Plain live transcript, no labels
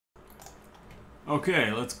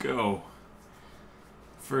Okay, let's go.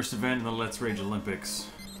 First event in the Let's Rage Olympics.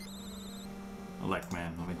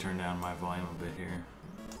 Elecman. Let me turn down my volume a bit here.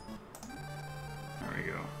 There we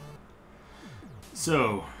go.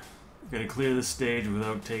 So, gotta clear this stage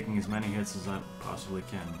without taking as many hits as I possibly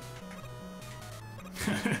can.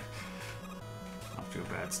 Off to a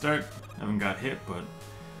bad start. Haven't got hit, but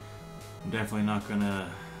I'm definitely not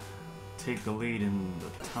gonna take the lead in the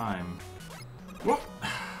time. Whoop!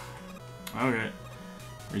 Okay.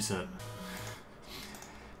 Reset.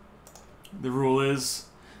 The rule is,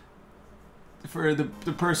 for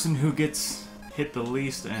the person who gets hit the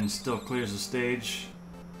least and still clears the stage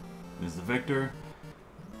is the victor.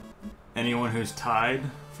 Anyone who's tied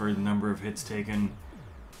for the number of hits taken,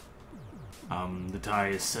 the tie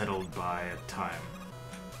is settled by a time.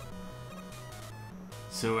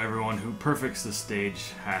 So everyone who perfects the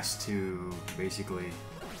stage has to basically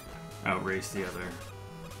outrace the other.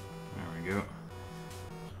 There we go.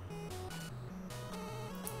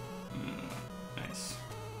 Nice.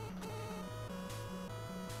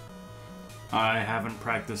 I haven't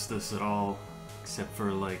practiced this at all, except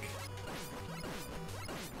for like,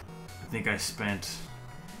 I think I spent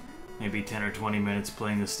maybe 10 or 20 minutes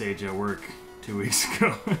playing the stage at work 2 weeks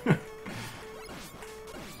ago.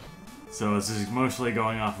 So this is mostly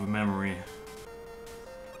going off of memory.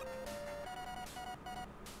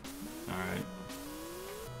 Alright.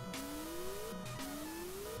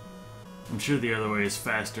 I'm sure the other way is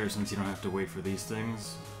faster since you don't have to wait for these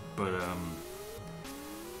things, but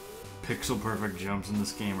pixel perfect jumps in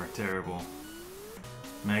this game are terrible.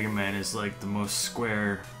 Mega Man is like the most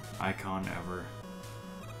square icon ever.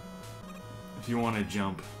 If you want to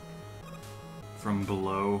jump from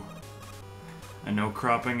below and no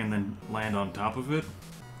cropping and then land on top of it,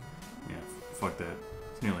 yeah, fuck that.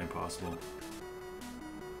 It's nearly impossible.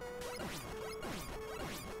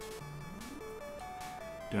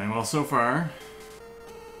 Doing well so far.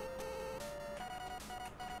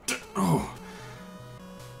 Oh!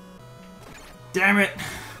 Damn it!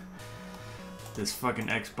 This fucking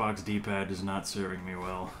Xbox D-pad is not serving me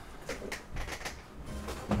well.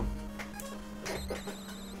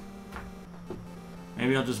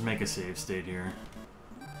 Maybe I'll just make a save state here.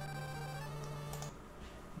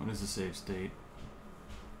 What is the save state?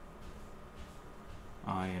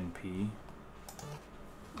 I and P.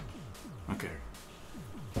 Okay.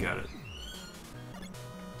 Got it.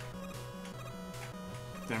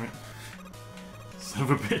 Damn it. Son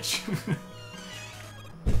of a bitch.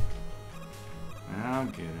 I'll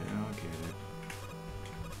get it, I'll get it.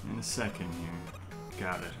 In a second here.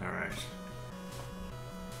 Got it, alright.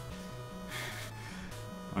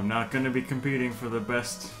 I'm not gonna be competing for the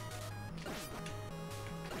best.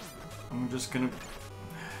 I'm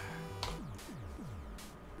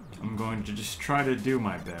going to just try to do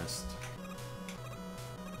my best.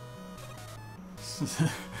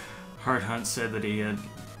 Hard Hunt said that he had,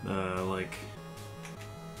 like,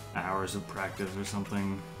 hours of practice or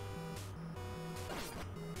something.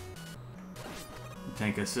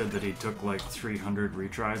 Tanka said that he took like 300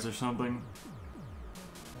 retries or something.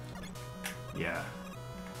 Yeah.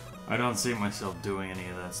 I don't see myself doing any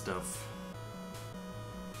of that stuff.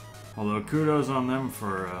 Although kudos on them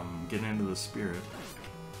for getting into the spirit.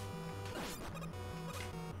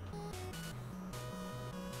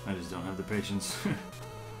 I just don't have the patience.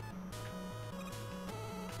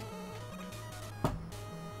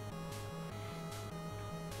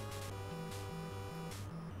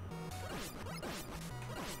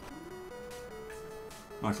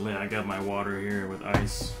 Luckily I got my water here with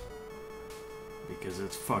ice because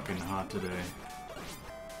it's fucking hot today.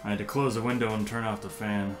 I had to close the window and turn off the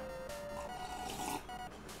fan.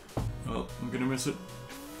 Oh, I'm gonna miss it.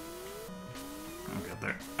 I'll get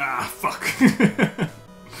there. Ah, fuck!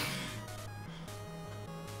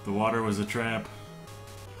 The water was a trap.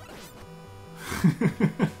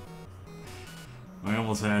 I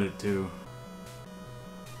almost had it too.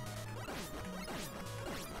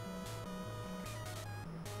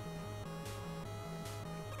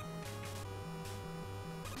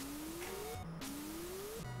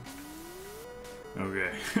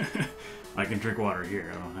 Okay. I can drink water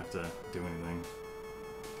here. I don't have to do anything.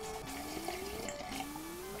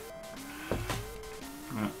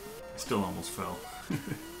 Still almost fell.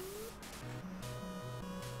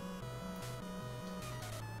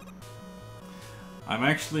 I'm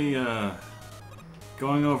actually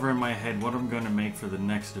going over in my head what I'm going to make for the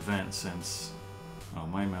next event since... Oh,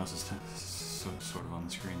 my mouse is sort of on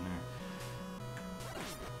the screen there.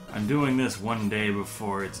 I'm doing this one day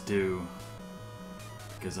before it's due.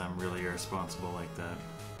 Because I'm really irresponsible like that.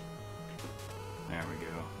 There we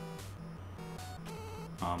go.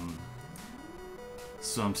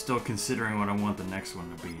 So I'm still considering what I want the next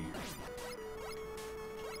one to be.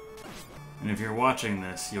 And if you're watching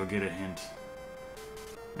this, you'll get a hint.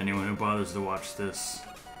 Anyone who bothers to watch this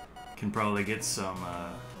can probably get some,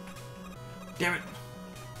 damn it!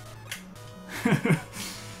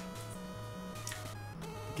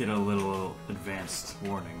 Get a little advanced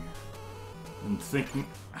warning. I'm thinking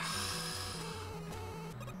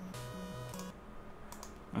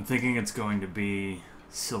it's going to be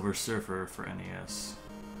Silver Surfer for NES.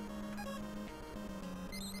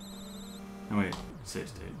 Oh wait, save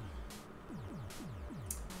state.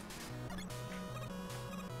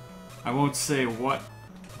 I won't say what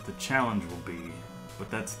the challenge will be, but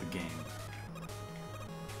that's the game.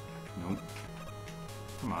 Nope.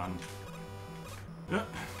 Come on.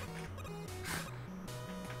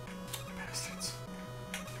 Bastards.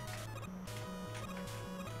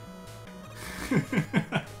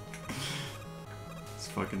 This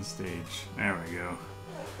fucking stage. There we go.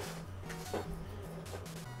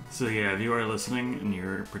 So yeah, if you are listening and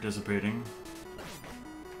you're participating,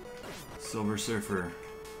 Silver Surfer,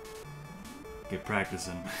 get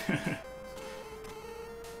practicing.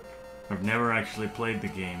 I've never actually played the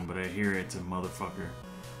game, but I hear it's a motherfucker.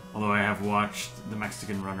 Although I have watched the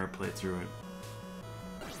Mexican Runner play through it.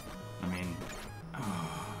 I mean,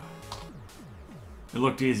 it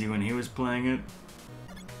looked easy when he was playing it.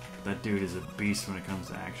 That dude is a beast when it comes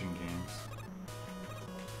to action games.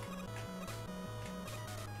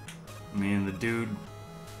 I mean, the dude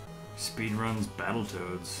speedruns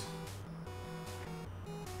Battletoads.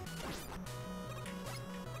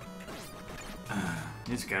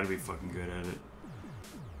 He's gotta be fucking good at it.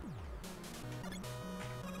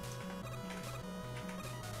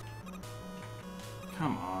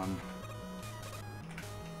 Come on.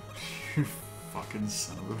 You fucking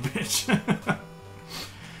son of a bitch.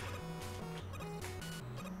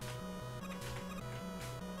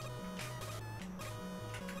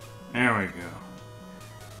 There we go.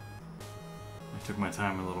 I took my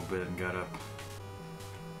time a little bit and got up.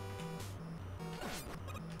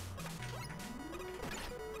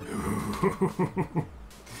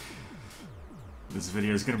 This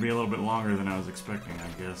video is going to be a little bit longer than I was expecting,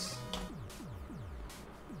 I guess.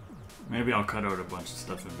 Maybe I'll cut out a bunch of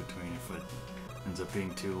stuff in between if it ends up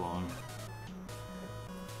being too long.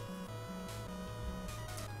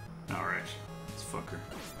 Alright, let's fucker.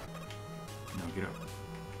 No, get up.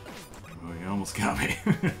 Oh, you almost got me.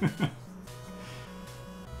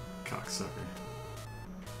 Cocksucker.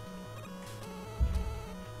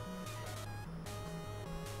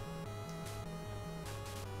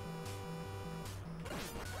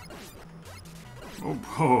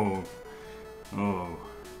 Oh,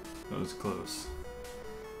 that was close.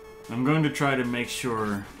 I'm going to try to make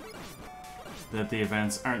sure that the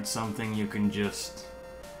events aren't something you can just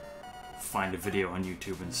find a video on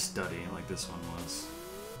YouTube and study like this one was.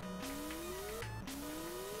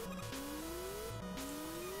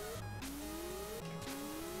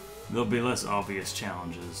 There'll be less obvious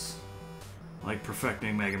challenges, like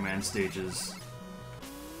perfecting Mega Man stages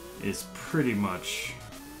is pretty much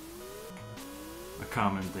a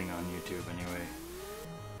common thing on YouTube anyway.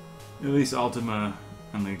 At least Ultima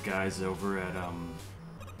and the guys over at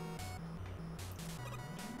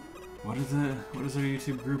what is their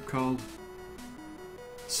YouTube group called?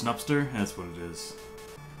 Snupster? That's what it is.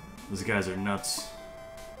 Those guys are nuts.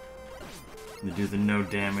 They do the no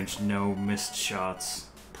damage, no missed shots,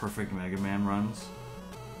 perfect Mega Man runs.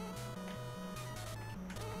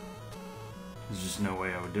 There's just no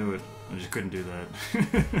way I would do it. I just couldn't do that.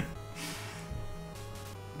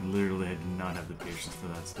 Literally, I did not have the patience for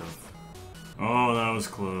that stuff. Oh, that was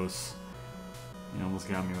close. You almost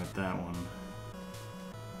got me with that one.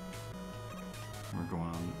 We're going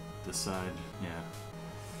on this side. Yeah.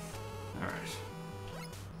 Alright.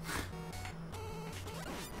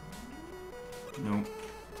 Nope.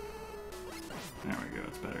 There we go,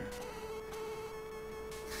 it's better.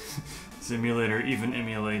 Simulator even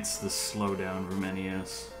emulates the slowdown from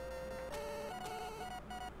NES.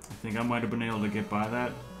 I think I might have been able to get by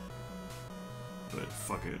that. But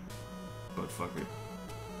fuck it.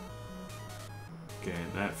 Okay,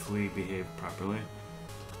 that flea behaved properly.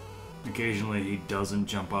 Occasionally he doesn't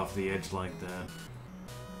jump off the edge like that.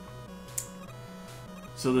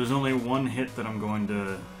 So there's only one hit that I'm going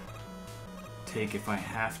to take if I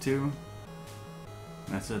have to.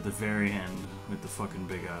 That's at the very end with the fucking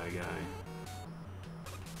big eye guy.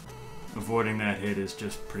 Avoiding that hit is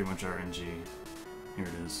just pretty much RNG. Here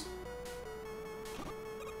it is.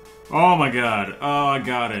 Oh my god. Oh, I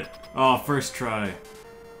got it. Oh, first try.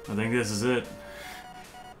 I think this is it.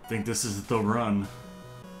 I think this is the run.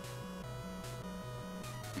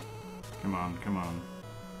 Come on, come on.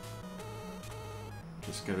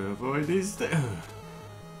 Just gotta avoid these things.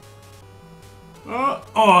 Oh,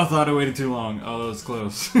 I thought I waited too long. Oh, that was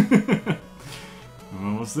close. I'm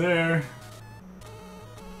almost there.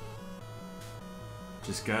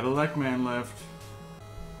 Just got Elecman left.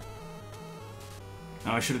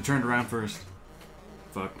 Oh, I should have turned around first.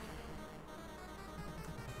 Fuck.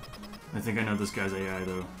 I think I know this guy's AI,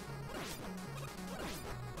 though.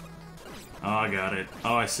 Oh, I got it.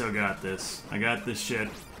 Oh, I still got this. I got this shit.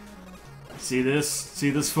 See this? See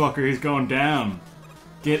this fucker? He's going down.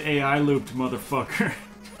 Get AI looped, motherfucker.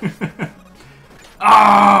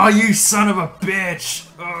 Oh, you son of a bitch!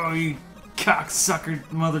 Oh, you cocksucker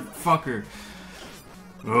motherfucker.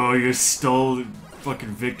 Oh, you stole fucking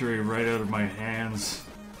victory right out of my hands.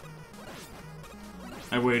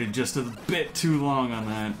 I waited just a bit too long on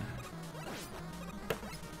that.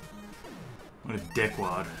 What a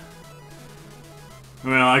dickwad.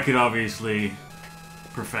 Well, I could obviously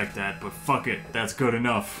perfect that, but fuck it, that's good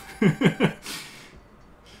enough.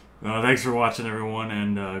 Thanks for watching, everyone,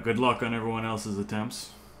 and good luck on everyone else's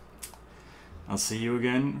attempts. I'll see you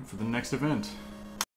again for the next event.